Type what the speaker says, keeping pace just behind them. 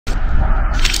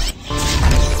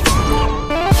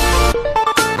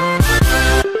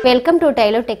Welcome to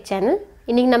Tailo Tech channel.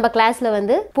 இன்னைக்கு நம்ம கிளாஸ்ல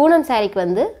வந்து பூனம் சாரிக்கு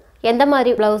வந்து எந்த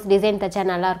மாதிரி blouse டிசைன் தச்சா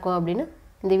நல்லா இருக்கும் அப்படினு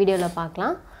இந்த வீடியோல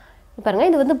பார்க்கலாம். பாருங்க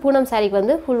இது வந்து பூனம் சாரிக்கு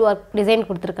வந்து full work டிசைன்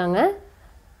கொடுத்திருக்காங்க.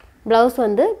 blouse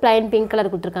வந்து plain pink color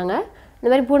கொடுத்திருக்காங்க. இந்த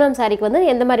மாதிரி பூனம் சாரிக்கு வந்து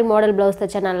எந்த மாதிரி மாடல் blouse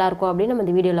தச்சா நல்லா இருக்கும் அப்படினு நம்ம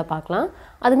இந்த வீடியோல பார்க்கலாம்.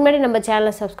 அதுக்கு முன்னாடி நம்ம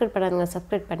சேனலை subscribe பண்ணாதவங்க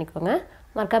subscribe பண்ணிக்கோங்க.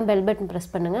 மறக்காம bell button press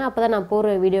பண்ணுங்க. அப்பதான் நான்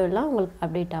போற வீடியோ எல்லாம் உங்களுக்கு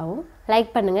அப்டேட் ஆகும். லைக்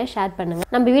பண்ணுங்க, ஷேர் பண்ணுங்க.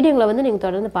 நம்ம வீடியோங்களை வந்து நீங்க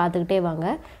தொடர்ந்து பார்த்துக்கிட்டே வாங்க.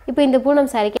 இப்போ இந்த பூனம்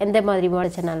சாரிக்கு எந்த மாதிரி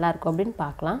மாடல் நல்லா இருக்கும் அப்படினு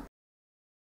பார்க்கலாம்.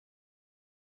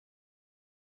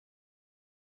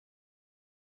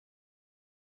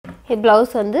 இந்த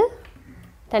blouse வந்து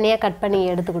தனியா கட் பண்ணி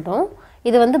எடுத்துக்கிட்டோம்.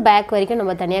 இது வந்து பேக் வரைக்கும்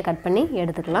நம்ம தனியா கட் பண்ணி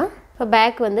எடுத்துக்கலாம். இப்போ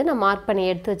பேக் வந்து நான் மார்க் பண்ணி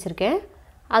எடுத்து வச்சிருக்கேன்.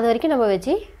 அது வரைக்கும் நம்ம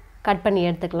வெச்சி கட் பண்ணி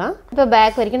எடுத்துக்கலாம். இப்போ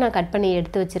பேக் வரைக்கும் நான் கட் பண்ணி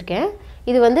எடுத்து வச்சிருக்கேன்.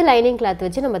 இது வந்து லைனிங் கிளாத்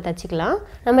வச்சு நம்ம தச்சிக்கலாம்.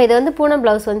 நம்ம இது வந்து பூனம்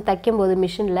blouse வந்து தைக்கும்போது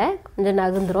மிஷின்ல கொஞ்சம்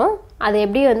நகந்துரும். அது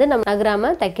எப்படி வந்து நம்ம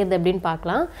நகராம தைக்கிறது அப்படினு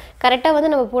பார்க்கலாம். கரெக்ட்டா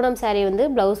வந்து நம்ம பூனம் saree வந்து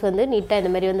blouse வந்து நீட்டா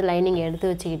இந்த மாதிரி வந்து லைனிங்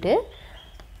எடுத்து வச்சிட்டு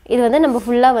இது வந்து நம்ம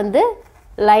ஃபுல்லா வந்து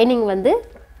லைனிங் வந்து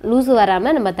லூஸ்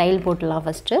வராம நம்ம தையல் போடலாம்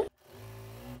ஃபர்ஸ்ட்.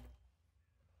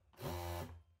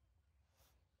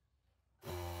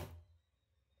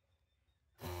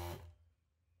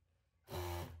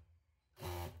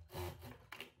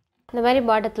 இந்த மாதிரி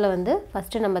பாட்டத்துல வந்து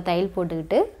ஃபர்ஸ்ட் நம்ம தையல்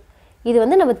போட்டுக்கிட்டு இது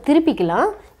வந்து நம்ம திருப்பிக்கலாம்.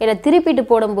 ஏன்னா திருப்பிட்டு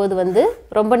போடும்போது வந்து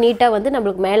ரொம்ப நீட்டா வந்து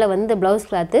நமக்கு மேலே வந்து blouse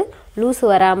cloth லூஸ்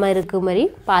வராம இருக்க மாதிரி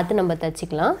பார்த்து நம்ம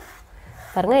தச்சிக்கலாம்.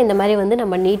 பாருங்க இந்த மாதிரி வந்து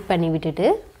நம்ம நீட் பண்ணி விட்டுட்டு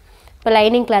இப்போ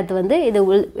லைனிங் cloth வந்து இது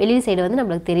வெளிய சைடு வந்து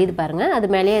நமக்கு தெரியுது பாருங்க. அது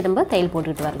மேலேயே நம்ம தையல்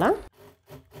போட்டுட்டு வரலாம்.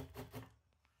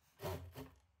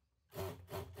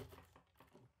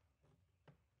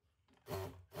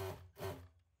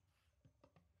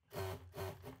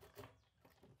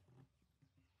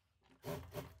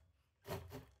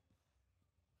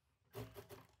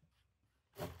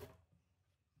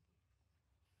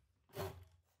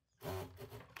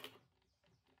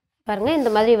 பாருங்க இந்த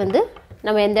மாதிரி வந்து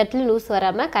நம்ம எந்த இடத்துல லூஸ்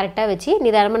வராம கரெக்ட்டா வெச்சி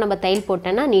நிதானமா நம்ம தையல்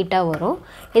போட்டனா நீட்டா வரும்.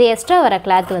 இது எக்ஸ்ட்ரா வர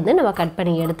கிளாத் வந்து நம்ம கட்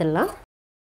பண்ணி எடுத்துடலாம்.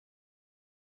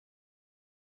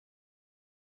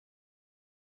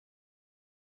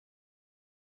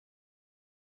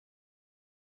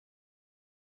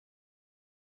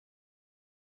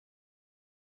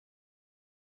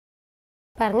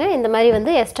 பாருங்க இந்த மாதிரி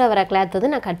வந்து எக்ஸ்ட்ரா வர கிளாத் வந்து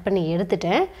நான் கட் பண்ணி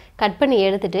எடுத்துட்டேன். கட் பண்ணி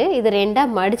எடுத்துட்டு இது ரெண்டா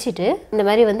மடிச்சிட்டு இந்த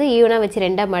மாதிரி வந்து ஈவனா வச்சு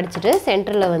ரெண்டா மடிச்சிட்டு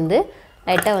சென்டர்ல வந்து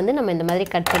லைட்டா வந்து நம்ம இந்த மாதிரி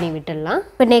கட் பண்ணி விட்டுடலாம்.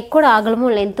 இப்போ நெக்கோட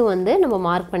அகலமும் லெந்த்தும் வந்து நம்ம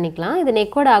மார்க் பண்ணிக்கலாம். இது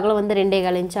நெக்கோட அகலம் வந்து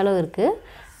 2.25 இன்ச் அளவு இருக்கு.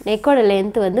 நெக்கோட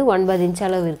லெந்த் வந்து 9 இன்ச்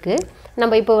அளவு இருக்கு.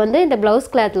 நம்ம இப்போ வந்து இந்த blouse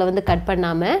clothல வந்து கட்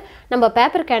பண்ணாம நம்ம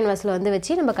பேப்பர் கேன்வாஸ்ல வந்து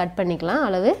வெச்சி நம்ம கட் பண்ணிக்கலாம்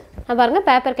அளவு. பாருங்க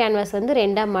பேப்பர் கேன்வாஸ் வந்து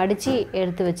ரெண்டா மடிச்சி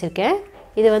எடுத்து வச்சிருக்கேன்.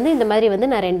 இது வந்து இந்த மாதிரி வந்து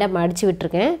நான் ரெண்டா மடிச்சி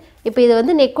விட்டுருக்கேன். இப்போ இது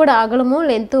வந்து நெக்கோட அகலமும்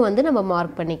லெந்த்தும் வந்து நம்ம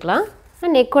மார்க் பண்ணிக்கலாம்.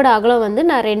 நெக்கோட அகலம் வந்து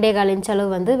நான் 2.25 இன்ச்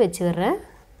அளவு வந்து வெச்சிடுறேன்.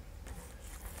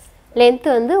 லெந்த்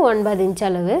வந்து 9 இன்ச்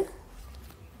அளவு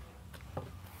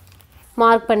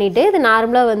மார்க் பண்ணிட்டு இது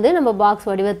நார்மலா வந்து நம்ம பாக்ஸ்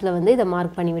வடிவத்துல வந்து இத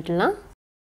மார்க் பண்ணி விட்டுறலாம்.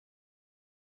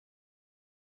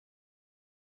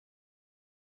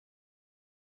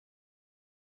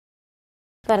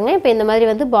 பாருங்க இப்போ இந்த மாதிரி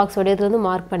வந்து பாக்ஸ் வடிவத்துல வந்து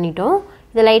மார்க் பண்ணிட்டோம்.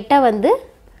 இது லைட்டா வந்து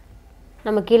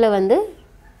நம்ம கீழ வந்து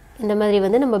இந்த மாதிரி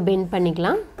வந்து நம்ம பெண்ட்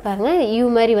பண்ணிக்கலாம். பாருங்க U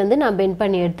மாதிரி வந்து நான் பெண்ட்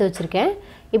பண்ணி எடுத்து வச்சிருக்கேன்.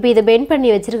 இப்போ இத பெண்ட்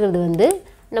பண்ணி வச்சிருக்கிறது வந்து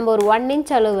நம்ம ஒரு 1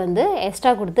 இன்ச் அளவு வந்து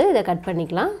எக்ஸ்ட்ரா கொடுத்து இத கட்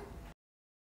பண்ணிக்கலாம்.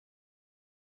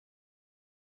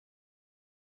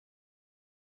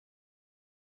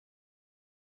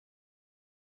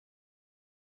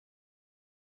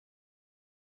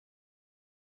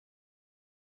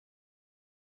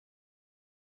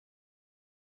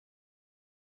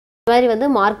 இந்த மாதிரி வந்து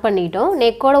மார்க் பண்ணிட்டோம்.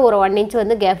 நெக்கோட ஒரு 1 இன்ச்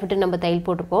வந்து கேப் விட்டு நம்ம தையல்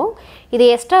போட்டுருக்கோம். இது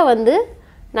எக்ஸ்ட்ரா வந்து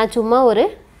நான் சும்மா ஒரு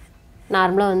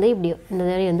நார்மலா வந்து இப்படி இந்த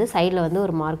மாதிரி வந்து சைடுல வந்து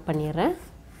ஒரு மார்க் பண்ணிறேன்.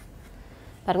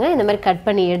 பாருங்க இந்த மாதிரி கட்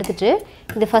பண்ணி எடுத்துட்டு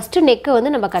இந்த ஃபர்ஸ்ட் நெக்க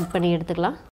வந்து நம்ம கட் பண்ணி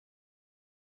எடுத்துக்கலாம்.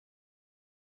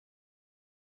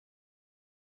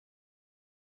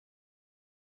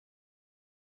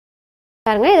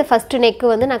 பாருங்க இது ஃபர்ஸ்ட் நெக்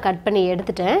வந்து நான் கட் பண்ணி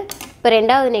எடுத்துட்டேன். இப்போ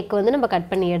இரண்டாவது நெக் வந்து நம்ம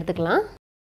கட் பண்ணி எடுத்துக்கலாம்.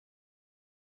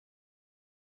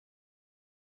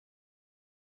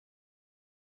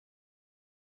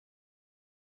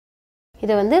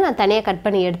 இத வந்து நான் தனியா கட்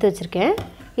பண்ணி எடுத்து வச்சிருக்கேன்.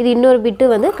 இது இன்னொரு பிட்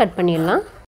வந்து கட் பண்ணிடலாம்.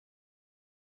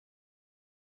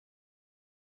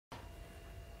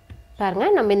 பாருங்க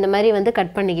நம்ம இந்த மாதிரி வந்து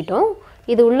கட் பண்ணிக்கிட்டோம்.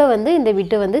 இது உள்ள வந்து இந்த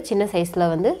பிட் வந்து சின்ன சைஸ்ல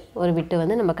வந்து ஒரு பிட்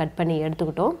வந்து நம்ம கட் பண்ணி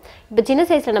எடுத்துக்கிட்டோம். இப்போ சின்ன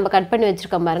சைஸ்ல நம்ம கட் பண்ணி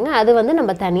வச்சிருக்கோம் பாருங்க. அது வந்து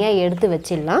நம்ம தனியா எடுத்து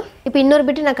வச்சிடலாம். இப்போ இன்னொரு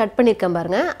பிட் நான் கட் பண்ணிருக்கேன்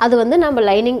பாருங்க. அது வந்து நம்ம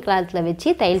லைனிங் கிளாத்ல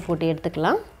வெச்சி தையல் போட்டு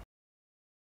எடுத்துக்கலாம்.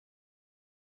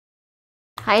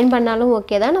 அயர்ன் பண்ணாலும்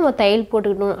ஓகே தான், நம்ம தையல்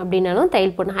போட்டுக்கணும் அப்படின்னாலும்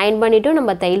தையல் போடணும். அயர்ன் பண்ணிவிட்டும்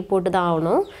நம்ம தையல் போட்டு தான்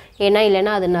ஆகணும், ஏன்னா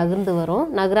இல்லைன்னா அது நகர்ந்து வரும்.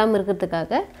 நகராமல்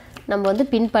இருக்கிறதுக்காக நம்ம வந்து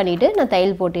பின் பண்ணிவிட்டு நான்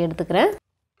தையல் போட்டு எடுத்துக்கிறேன்.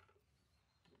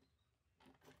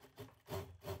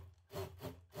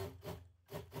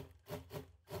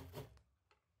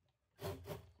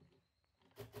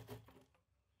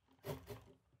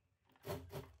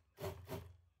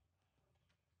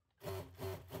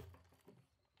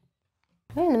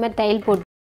 இந்த மாதிரி தையல் போட்டு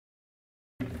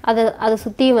அதை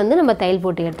சுற்றியும் வந்து நம்ம தையல்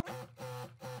போட்டு எடுத்து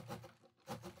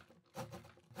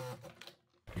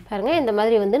பாருங்கள். இந்த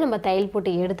மாதிரி வந்து நம்ம தையல்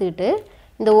போட்டு எடுத்துக்கிட்டு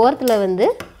இந்த ஓரத்தில் வந்து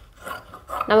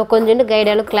நம்ம கொஞ்சோண்டு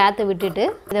கைடாலும் கிளாத்தை விட்டுட்டு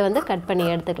இதை வந்து கட் பண்ணி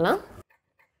எடுத்துக்கலாம்.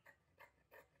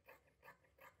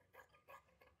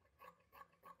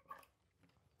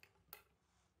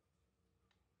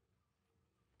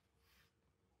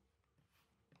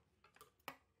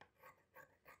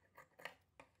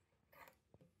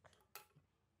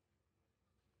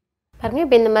 பாருங்கள்,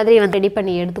 இப்போ இந்த மாதிரி வந்து ரெடி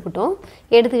பண்ணி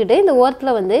எடுத்துக்கிட்டு இந்த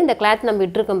ஓரத்தில் வந்து இந்த கிளாத் நம்ம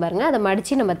விட்டுருக்கோம் பாருங்கள், அதை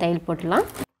மடித்து நம்ம தையல் போட்டுடலாம்.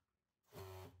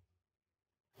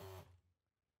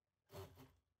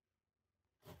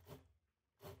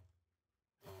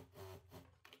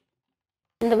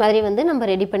 இந்த மாதிரி வந்து நம்ம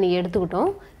ரெடி பண்ணி எடுத்துக்கிட்டோம்.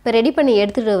 இப்போ ரெடி பண்ணி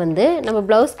எடுத்துகிட்டு வந்து நம்ம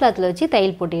ப்ளவுஸ் கிளாத்தில் வச்சு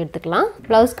தையல் போட்டு எடுத்துக்கலாம்.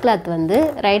 ப்ளவுஸ் கிளாத் வந்து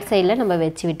ரைட் சைடில் நம்ம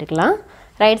வச்சு விட்டுக்கலாம்.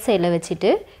 ரைட் சைடில்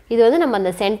வச்சுட்டு இது வந்து நம்ம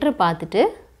அந்த சென்டர் பார்த்துட்டு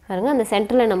பாருங்கள், அந்த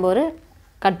சென்டரில் நம்ம ஒரு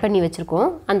கட் பண்ணி வச்சுருக்கோம்.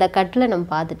 அந்த கட்டில் நம்ம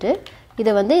பார்த்துட்டு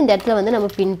இதை வந்து இந்த இடத்துல வந்து நம்ம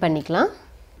பின் பண்ணிக்கலாம்.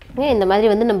 இந்த மாதிரி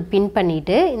வந்து நம்ம பின்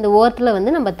பண்ணிவிட்டு இந்த ஓரத்தில்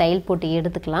வந்து நம்ம தையல் போட்டு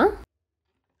எடுத்துக்கலாம்.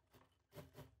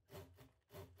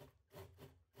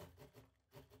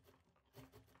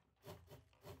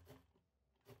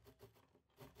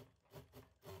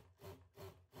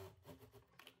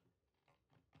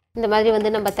 இந்த மாதிரி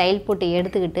வந்து நம்ம தையல் போட்டு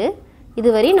எடுத்துக்கிட்டு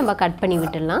இதுவரையும் நம்ம கட் பண்ணி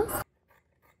விட்டுடலாம்.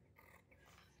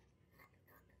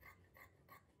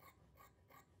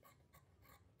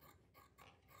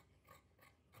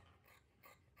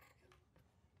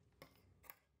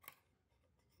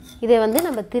 இதை வந்து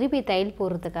நம்ம திருப்பி தையல்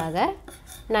போடுறதுக்காக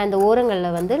நான் இந்த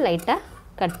ஓரங்களில் வந்து லைட்டாக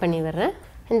கட் பண்ணி விடுறேன்.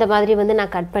 இந்த மாதிரி வந்து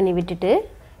நான் கட் பண்ணி விட்டுட்டு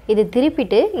இது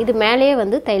திருப்பிட்டு இது மேலேயே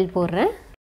வந்து தையல் போடுறேன்.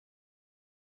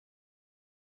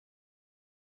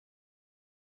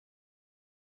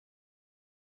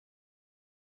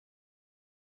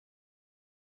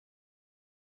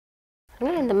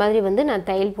 இந்த மாதிரி வந்து நான்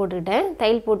தையல் போட்டுக்கிட்டேன்.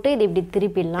 தையல் போட்டு இது இப்படி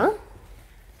திருப்பிடலாம்.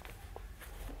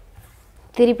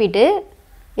 திருப்பிட்டு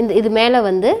இது மேலே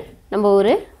வந்து நம்ம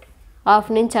ஒரு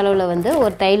 1/2 இன்ச் அளவில் வந்து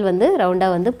ஒரு தையல் வந்து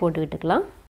ரவுண்டாக வந்து போட்டு விட்டுக்கலாம்.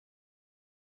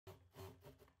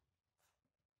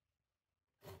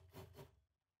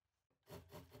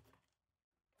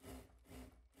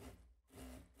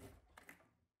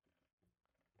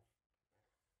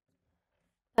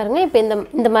 பாருங்கள், இப்போ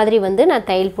இந்த மாதிரி வந்து நான்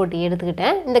தையல் போட்டு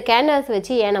எடுத்துக்கிட்டேன். இந்த கேன்வாஸ்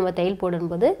வச்சு ஏன் நம்ம தையல்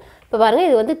போடும்போது இப்போ பாருங்கள்,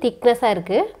 இது வந்து திக்னஸாக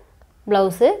இருக்குது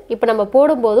ப்ளவுஸு. இப்போ நம்ம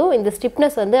போடும்போதும் இந்த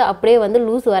ஸ்டிப்னஸ் வந்து அப்படியே வந்து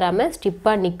லூஸ் வராமல்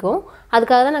ஸ்டிப்பாக நிற்கும்.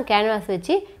 அதுக்காக தான் நான் கேன்வாஸ்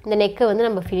வச்சு இந்த நெக்கை வந்து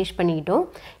நம்ம ஃபினிஷ் பண்ணிக்கிட்டோம்.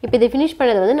 இப்போ இதை ஃபினிஷ்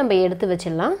பண்ணதை வந்து நம்ம எடுத்து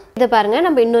வச்சிடலாம். இதை பாருங்கள்,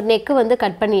 நம்ம இன்னொரு நெக்கு வந்து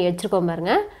கட் பண்ணி வச்சுருக்கோம்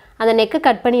பாருங்கள். அந்த நெக்கை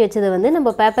கட் பண்ணி வச்சதை வந்து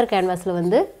நம்ம பேப்பர் கேன்வாஸில்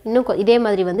வந்து இன்னும் இதே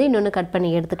மாதிரி வந்து இன்னொன்று கட்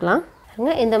பண்ணி எடுத்துக்கலாம்.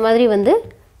 இந்த மாதிரி வந்து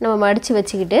நம்ம மடித்து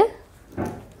வச்சுக்கிட்டு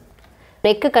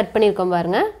நெக்கை கட் பண்ணியிருக்கோம்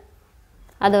பாருங்கள்,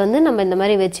 அதை வந்து நம்ம இந்த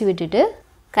மாதிரி வச்சு விட்டுட்டு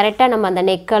கரெக்டாக நம்ம அந்த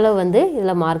நெக்காலும் வந்து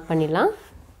இதில் மார்க் பண்ணிடலாம்.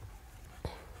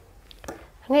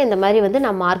 இந்த மாதிரி வந்து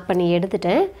நான் மார்க் பண்ணி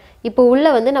எடுத்துட்டேன். இப்போ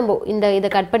உள்ளே வந்து நம்ம இதை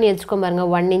கட் பண்ணி வச்சுக்கோம்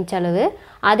பாருங்கள் 1 இன்ச் அளவு,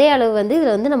 அதே அளவு வந்து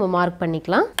இதில் வந்து நம்ம மார்க்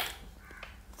பண்ணிக்கலாம்.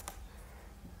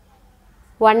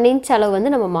 1 இன்ச் அளவு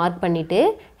வந்து நம்ம மார்க் பண்ணிவிட்டு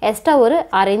எக்ஸ்ட்ரா ஒரு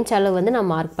 1/2 இன்ச் அளவு வந்து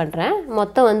நான் மார்க் பண்ணுறேன்.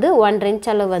 மொத்தம் வந்து 1/2 இன்ச்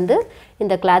அளவு வந்து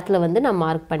இந்த கிளாத்தில் வந்து நான்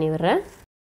மார்க் பண்ணி விடுறேன்.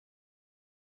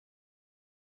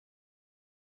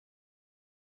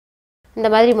 இந்த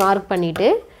மாதிரி மார்க் பண்ணிவிட்டு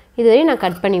இதுவரையும் நான்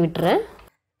கட் பண்ணி விட்டுறேன்.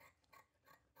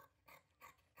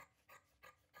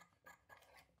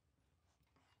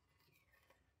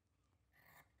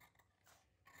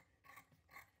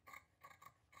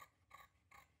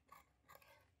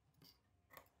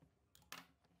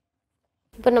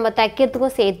 இப்போ நம்ம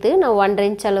தைக்கிறதுக்கும் சேர்த்து நான் 1/2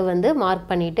 இன்ச் அளவு வந்து மார்க்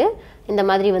பண்ணிவிட்டு இந்த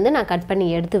மாதிரி வந்து நான் கட் பண்ணி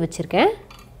எடுத்து வச்சுருக்கேன்.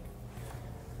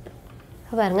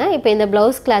 பாருங்கள், இப்போ இந்த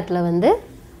ப்ளவுஸ் கிளாத்தில் வந்து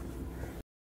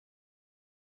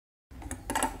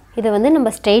இதை வந்து நம்ம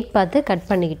ஸ்ட்ரெயிட் பார்த்து கட்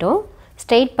பண்ணிக்கிட்டோம்.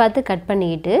 ஸ்ட்ரெயிட் பார்த்து கட்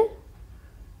பண்ணிக்கிட்டு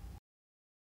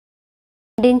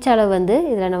 2 இன்ச் அளவு வந்து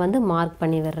இதில் நான் வந்து மார்க்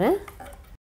பண்ணி விடுறேன்.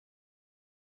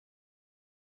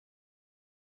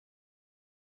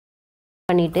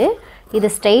 பண்ணிவிட்டு இது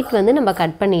ஸ்ட்ரெயிட் வந்து நம்ம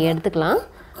கட் பண்ணி எடுத்துக்கலாம்.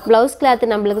 ப்ளவுஸ்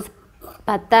கிளாத்து நம்மளுக்கு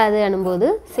பத்தாது அனும்போது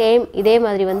சேம் இதே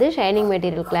மாதிரி வந்து ஷைனிங்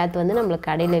மெட்டீரியல் கிளாத் வந்து நம்மளுக்கு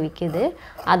கடையில் விற்கிது.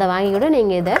 அதை வாங்கி கூட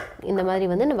நீங்கள் இதை இந்த மாதிரி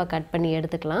வந்து நம்ம கட் பண்ணி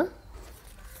எடுத்துக்கலாம்.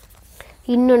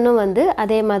 இன்னொன்று வந்து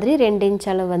அதே மாதிரி 2 இன்ச்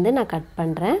அளவு வந்து நான் கட்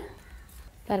பண்ணுறேன்.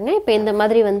 பாருங்கள், இப்போ இந்த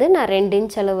மாதிரி வந்து நான் 2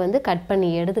 இன்ச் அளவு வந்து கட் பண்ணி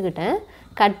எடுத்துக்கிட்டேன்.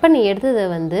 கட் பண்ணி எடுத்ததை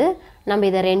வந்து நம்ம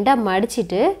இதை 2ஆக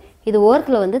மடிச்சுட்டு இது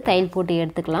ஓரத்தில் வந்து தையல் போட்டு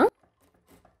எடுத்துக்கலாம்.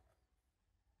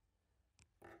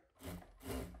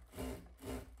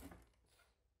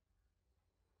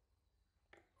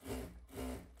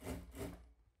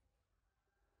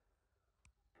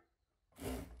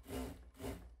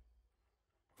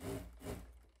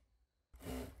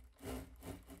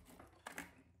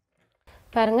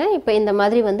 பாருங்கள், இப்போ இந்த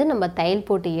மாதிரி வந்து நம்ம தையல்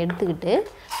போட்டு எடுத்துக்கிட்டு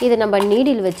இதை நம்ம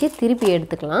நீடில் வச்சு திருப்பி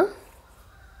எடுத்துக்கலாம்.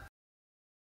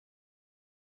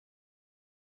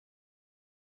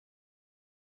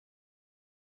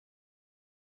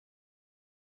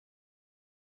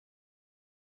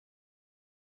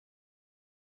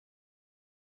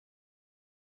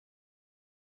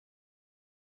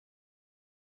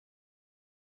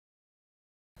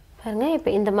 பாருங்கள், இப்போ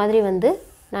இந்த மாதிரி வந்து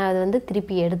நான் அதை வந்து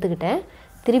திருப்பி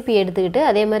எடுத்துக்கிட்டு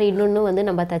அதே மாதிரி இன்னொன்று வந்து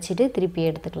நம்ம தச்சுட்டு திருப்பி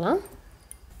எடுத்துக்கலாம்.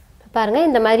 பாருங்கள்,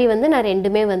 இந்த மாதிரி வந்து நான்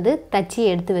ரெண்டுமே வந்து தச்சு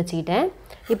எடுத்து வச்சுக்கிட்டேன்.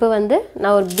 இப்போ வந்து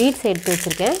நான் ஒரு பீட்ஸ் எடுத்து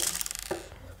வச்சுருக்கேன்.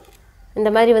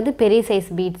 இந்த மாதிரி வந்து பெரிய சைஸ்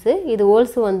பீட்ஸு, இது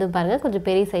ஹோல்ஸும் வந்து பாருங்கள் கொஞ்சம்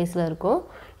பெரிய சைஸில் இருக்கும்.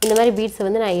 இந்த மாதிரி பீட்ஸை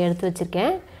வந்து நான் எடுத்து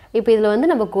வச்சுருக்கேன். இப்போ இதில்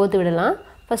வந்து நம்ம கோத்து விடலாம்.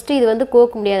 ஃபஸ்ட்டு இது வந்து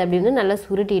கோக்க முடியாது அப்படின்னு நல்லா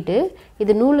சுருட்டிட்டு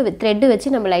இது த்ரெட்டு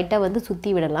வச்சு நம்ம லைட்டாக வந்து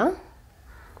சுற்றி விடலாம்.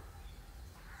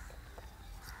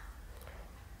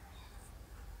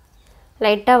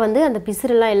 லைட்டாக வந்து அந்த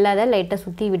பிசுரெல்லாம் இல்லாத லைட்டாக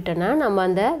சுற்றி விட்டோன்னா நம்ம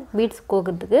அந்த பீட்ஸ்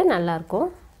கோக்கிறதுக்கு நல்லாயிருக்கும்.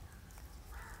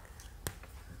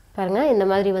 பாருங்கள், இந்த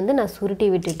மாதிரி வந்து நான் சுருட்டி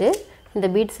விட்டுட்டு இந்த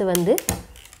பீட்ஸை வந்து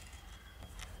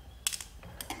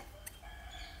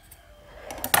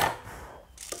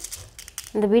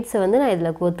நான்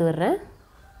இதில் கோத்து விடுறேன்.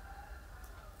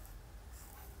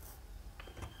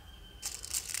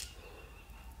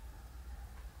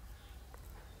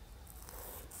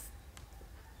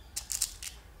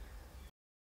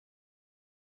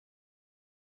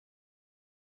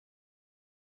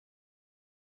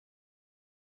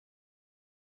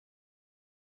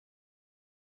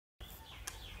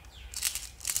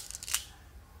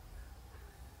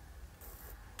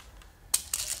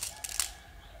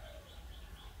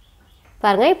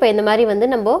 பாருங்கள், இப்போ இந்த மாதிரி வந்து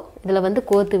நம்ம இதில் வந்து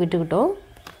கோத்து விட்டுக்கிட்டோம்.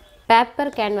 பேப்பர்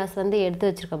கேன்வாஸ் வந்து எடுத்து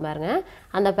வச்சுருக்கோம் பாருங்கள்.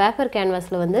 அந்த பேப்பர்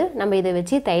கேன்வாஸில் வந்து நம்ம இதை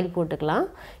வச்சு தையல் போட்டுக்கலாம்.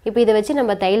 இப்போ இதை வச்சு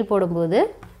நம்ம தையல் போடும்போது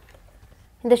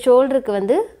இந்த ஷோல்டருக்கு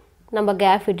வந்து நம்ம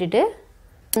கேப் விட்டுட்டு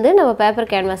வந்து நம்ம பேப்பர்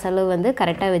கேன்வாஸ் அளவு வந்து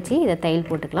கரெக்டாக வச்சு இதை தையல்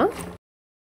போட்டுக்கலாம்.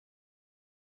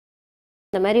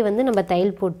 இந்த மாதிரி வந்து நம்ம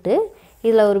தையல் போட்டு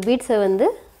இதில் ஒரு பீட்ஸை வந்து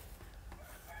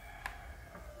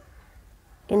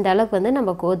இந்த அளவுக்கு வந்து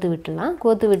நம்ம கோத்து விட்டுலாம்.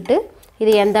 கோத்து விட்டு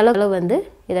இது எந்த அளவு வந்து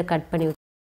இதை கட் பண்ணி விட்டு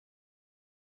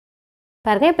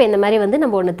பாருங்கள். இப்போ இந்த மாதிரி வந்து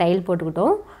நம்ம ஒன்று தையல்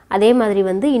போட்டுக்கிட்டோம். அதே மாதிரி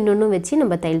வந்து இன்னொன்றும் வச்சு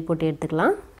நம்ம தையல் போட்டு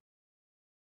எடுத்துக்கலாம்.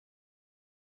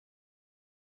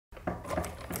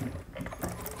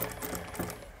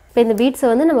 இப்போ இந்த பீட்ஸை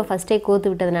வந்து நம்ம ஃபஸ்ட்டே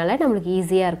கோத்து விட்டதுனால நம்மளுக்கு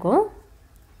ஈஸியாக இருக்கும்.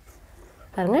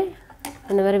 பாருங்கள்,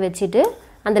 இந்த மாதிரி வச்சுட்டு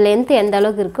அந்த லென்த்து எந்த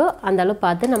அளவுக்கு இருக்கோ அந்த அளவு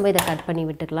பார்த்து நம்ம இதை கட் பண்ணி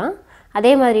விட்டுக்கலாம்.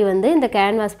 அதே மாதிரி வந்து இந்த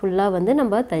கேன்வாஸ் ஃபுல்லாக வந்து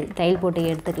நம்ம தையல் போட்டு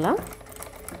எடுத்துக்கலாம்.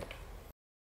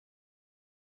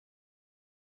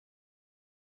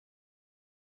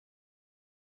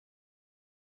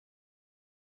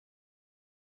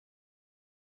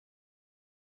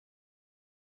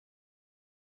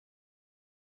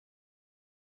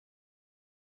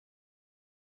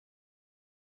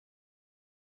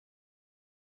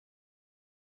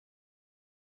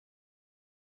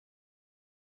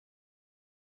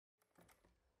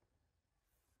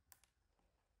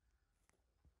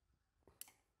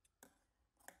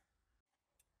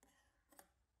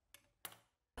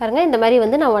 பாருங்கள், இந்த மாதிரி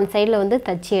வந்து நான் ஒன் சைடில் வந்து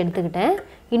தச்சு எடுத்துக்கிட்டேன்.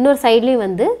 இன்னொரு சைட்லேயும்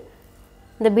வந்து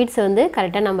இந்த பீட்ஸை வந்து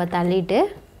கரெக்டாக நம்ம தள்ளிட்டு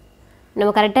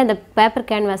நம்ம கரெக்டாக இந்த பேப்பர்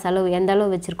கேன்வாஸ் அளவு எந்த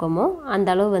அளவு வச்சுருக்கோமோ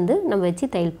அந்த அளவு வந்து நம்ம வச்சு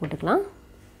தையல் போட்டுக்கலாம்.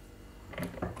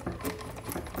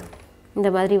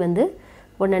 இந்த மாதிரி வந்து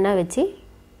ஒன்றா வச்சு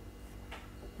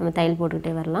நம்ம தையல்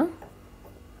போட்டுக்கிட்டே வரலாம்.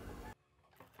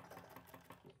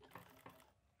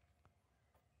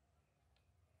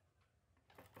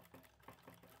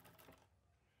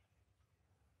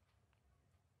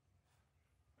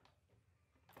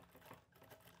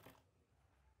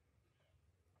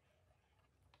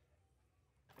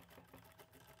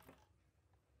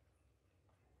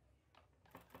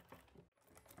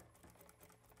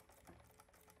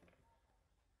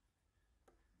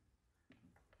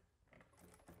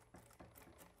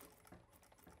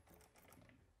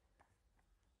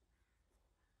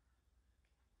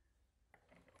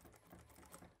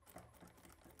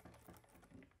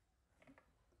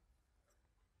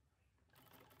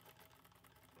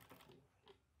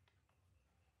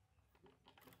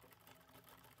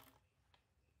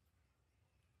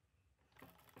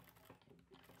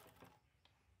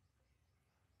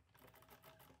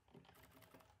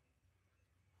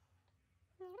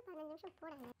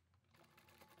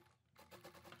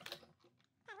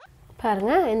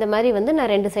 பாருங்கள், இந்த மாதிரி வந்து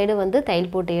நான் 2 சைடு வந்து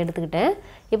தையல் போட்டு எடுத்துக்கிட்டேன்.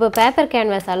 இப்போ பேப்பர்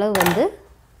கேன்வாஸ் அளவு வந்து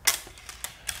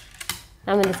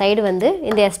நம்ம இந்த சைடு வந்து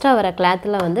இந்த எக்ஸ்ட்ரா வர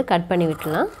கிளாத்தில் வந்து கட் பண்ணி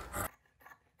விட்டுலாம்.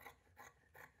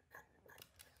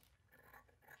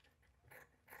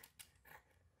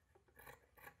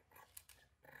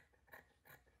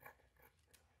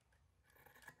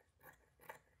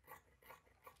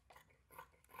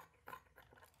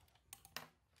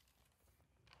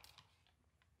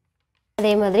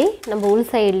 அதே மாதிரி நம்ம உள்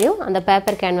சைட்லேயும் அந்த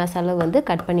பேப்பர் கேன்வாஸ் அளவு வந்து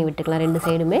கட் பண்ணி விட்டுக்கலாம் 2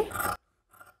 சைடுமே.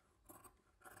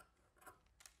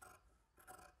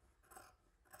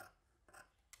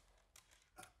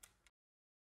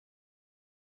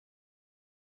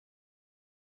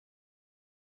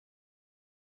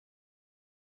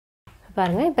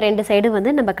 பாருங்கள், இப்போ 2 சைடு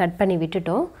வந்து நம்ம கட் பண்ணி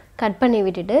விட்டுட்டோம். கட் பண்ணி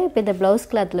விட்டுட்டு இப்போ இந்த ப்ளவுஸ்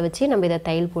கிளாத்தில் வச்சு நம்ம இதை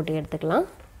தையல் போட்டு எடுத்துக்கலாம்.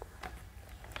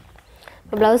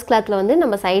 இப்போ ப்ளவுஸ் கிளாத்தில் வந்து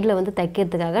நம்ம சைடில் வந்து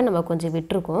தைக்கிறதுக்காக நம்ம கொஞ்சம்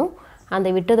விட்டுருக்கோம். அந்த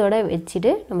விட்டதோடு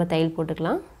வச்சுட்டு நம்ம தையல்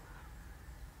போட்டுக்கலாம்.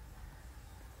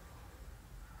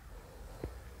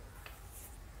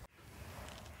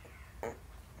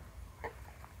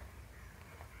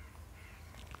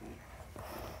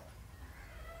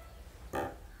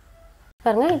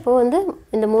 பாருங்கள், இப்போ வந்து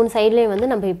இந்த 3 சைட்லேயும்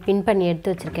வந்து நம்ம பின் பண்ணி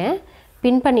எடுத்து வச்சுருக்கேன்.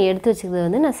 பின் பண்ணி எடுத்து வச்சுக்கிறது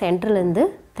வந்து நான் சென்டர்லேருந்து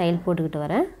தையல் போட்டுக்கிட்டு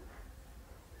வரேன்.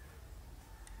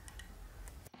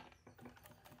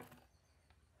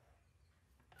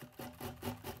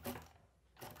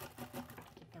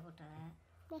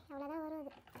 அவ்வளோதான் வரும்.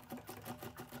 அது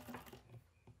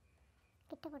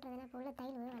கிட்ட போட்டுறதுனா இப்போ உள்ள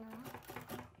தையல் வேணாம்.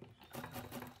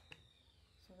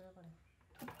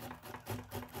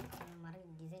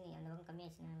 மரம் டிசைன் அந்த பக்கம்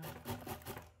கம்மியாச்சுன்னா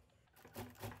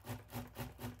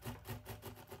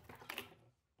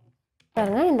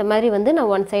பாருங்கள், இந்த மாதிரி வந்து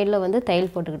நான் 1 சைடில் வந்து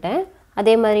தையல் போட்டுக்கிட்டேன்.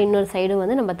 அதே மாதிரி இன்னொரு சைடும்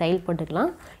வந்து நம்ம தையல்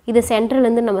போட்டுக்கலாம். இது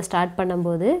சென்டர்லேருந்து நம்ம ஸ்டார்ட்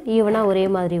பண்ணும்போது ஈவனாக ஒரே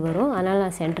மாதிரி வரும். அதனால்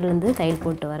நான் சென்டர்லேருந்து தையல்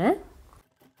போட்டு வரேன்.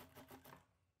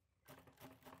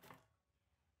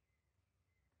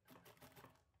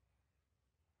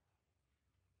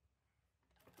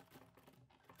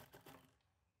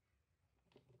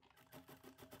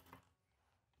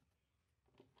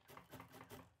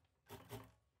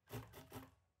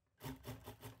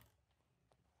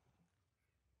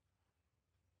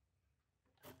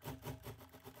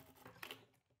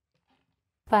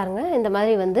 பாருங்கள், இந்த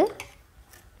மாதிரி வந்து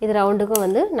இது ரவுண்டுக்கும்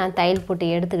வந்து நான் தையல் போட்டு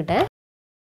எடுத்துக்கிட்டேன்.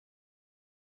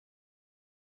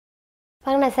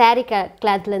 பாருங்கள், நான் சாரீ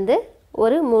கிளாத்லேருந்து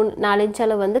ஒரு 3-4 இன்ச்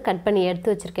அளவு வந்து கட் பண்ணி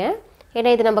எடுத்து வச்சுருக்கேன்.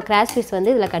 ஏன்னா இது நம்ம கிராஸ் பீஸ்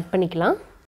வந்து இதில் கட் பண்ணிக்கலாம்.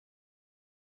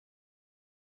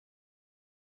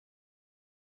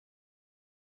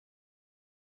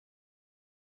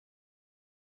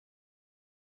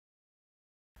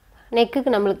 நெக்குக்கு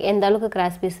நம்மளுக்கு எந்த அளவுக்கு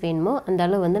கிராஸ் பீஸ் வேணுமோ அந்த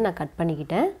அளவு வந்து நான் கட்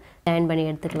பண்ணிக்கிட்டேன். ஜாயின் பண்ணி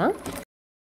எடுத்துக்கலாம்.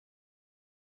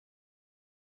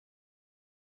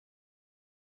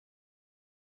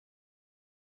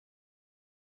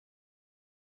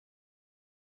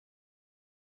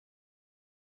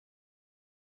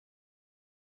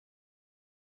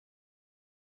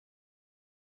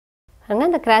 அங்கே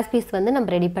இந்த கிராஸ் பீஸ் வந்து நம்ம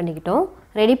ரெடி பண்ணிக்கிட்டோம்.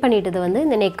 ரெடி பண்ணிட்டது வந்து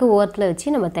இந்த நெக்கு ஓரத்தில்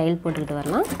வச்சு நம்ம தையல் போட்டுக்கிட்டு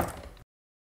வரலாம்.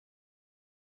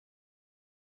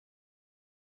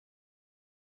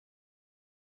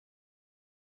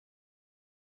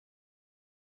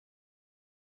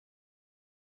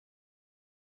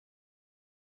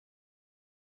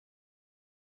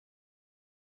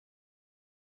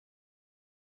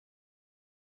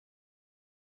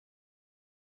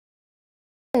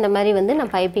 இந்த மாதிரி வந்து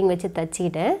நான் பைப்பிங் வச்சு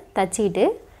தச்சிக்கிட்டு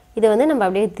இதை வந்து நம்ம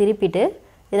அப்படியே திருப்பிட்டு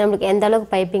இது நம்மளுக்கு எந்த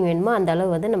அளவுக்கு பைப்பிங் வேணுமோ அந்த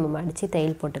அளவு வந்து நம்ம மடித்து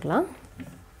தையல் போட்டுக்கலாம்.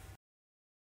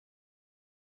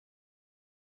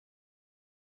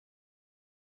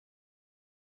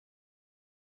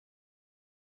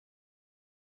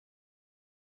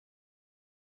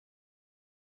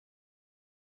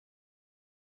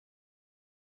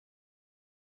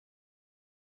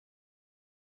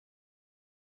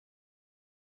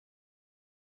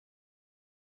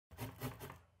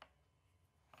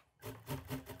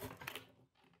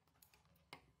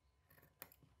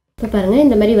 இப்போ பாருங்கள்,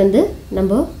 இந்த மாதிரி வந்து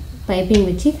நம்ம பைப்பிங்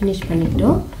வச்சு ஃபினிஷ்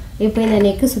பண்ணிக்கிட்டோம். இப்போ இந்த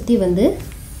நெக்கு சுற்றி வந்து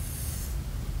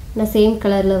நான் சேம்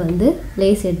கலரில் வந்து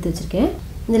லேஸ் எடுத்து வச்சுருக்கேன்.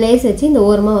 இந்த லேஸ் வச்சு இந்த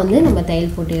ஓரமாக வந்து நம்ம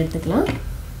தையல் போட்டு எடுத்துக்கலாம்.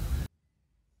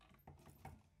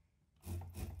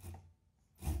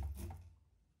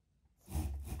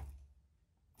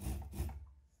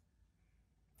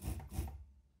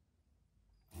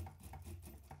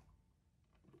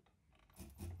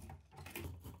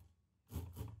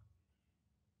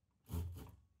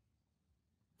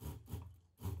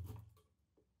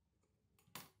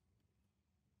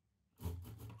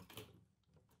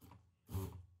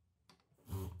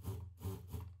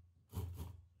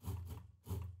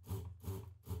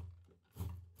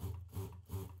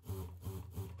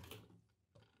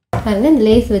 பாருங்கள் இந்த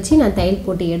லேஸ் வச்சு நான் தையல்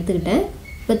போட்டு எடுத்துக்கிட்டேன்.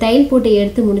 இப்போ தையல் போட்டு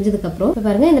எடுத்து முடிஞ்சதுக்கப்புறம் இப்போ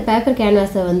பாருங்கள் இந்த பேப்பர்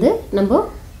கேன்வாஸை வந்து நம்ம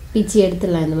பிச்சு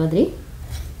எடுத்துடலாம். இந்த மாதிரி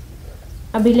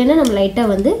அப்படி இல்லைன்னா நம்ம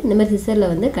லைட்டாக வந்து இந்த மாதிரி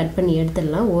சிசரில் வந்து கட் பண்ணி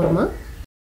எடுத்துடலாம் ஓரமாக.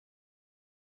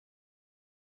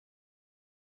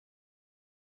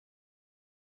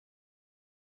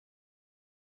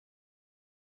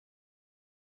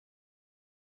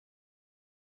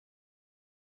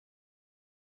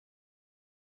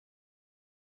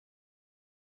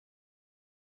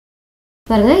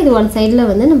 பாருங்கள் இது ஒன் சைடில்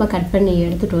வந்து நம்ம கட் பண்ணி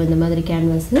எடுத்துட்டோம் இந்த மாதிரி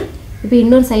கேன்வாஸு. இப்போ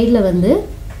இன்னொரு சைடில் வந்து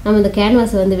நம்ம இந்த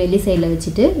கேன்வாஸை வந்து வெளி சைடில்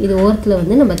வச்சுட்டு இது ஓரத்தில்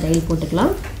வந்து நம்ம தையல்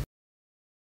போட்டுக்கலாம்.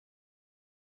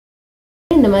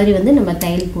 இந்த மாதிரி வந்து நம்ம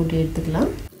தையல் போட்டு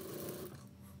எடுத்துக்கலாம்.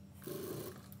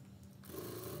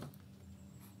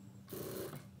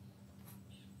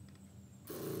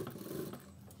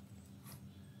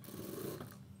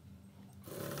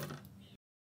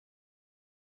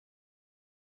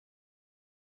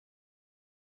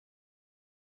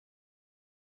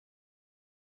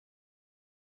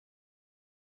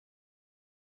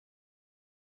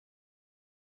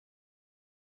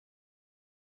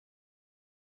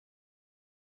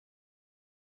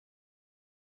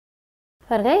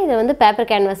 பாருங்கள் இதை வந்து பேப்பர்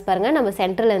கேன்வாஸ் பாருங்கள் நம்ம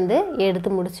சென்டர்லேருந்து எடுத்து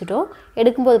முடிச்சிட்டோம்.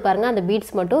 எடுக்கும்போது பாருங்கள் அந்த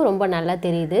பீட்ஸ் மட்டும் ரொம்ப நல்லா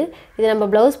தெரியுது. இது நம்ம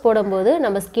ப்ளவுஸ் போடும்போது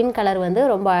நம்ம ஸ்கின் கலர் வந்து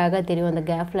ரொம்ப அழகாக தெரியும். அந்த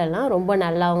கேப்லலாம் ரொம்ப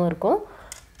நல்லாவும் இருக்கும்.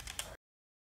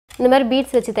 இந்த மாதிரி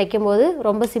பீட்ஸ் வச்சு தைக்கும்போது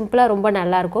ரொம்ப சிம்பிளாக ரொம்ப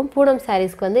நல்லாயிருக்கும். பூனம்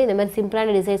சாரீஸ்க்கு வந்து இந்த மாதிரி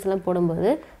சிம்பிளான டிசைன்ஸ்லாம் போடும்போது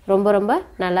ரொம்ப ரொம்ப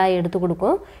நல்லா எடுத்து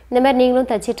கொடுக்கும். இந்த மாதிரி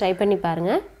நீங்களும் தைச்சி ட்ரை பண்ணி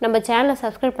பாருங்கள். நம்ம சேனலை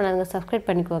சப்ஸ்கிரைப் பண்ணாதுங்க சப்ஸ்கிரைப்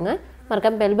பண்ணிக்கோங்க.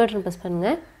 மறக்காமல் பெல் பட்டன் ப்ரெஸ்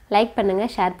பண்ணுங்கள். லைக்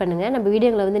பண்ணுங்கள், ஷேர் பண்ணுங்கள். நம்ம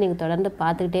வீடியோங்களை வந்து நீங்கள் தொடர்ந்து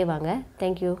பார்த்துக்கிட்டே வாங்க.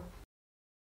 தேங்க்யூ.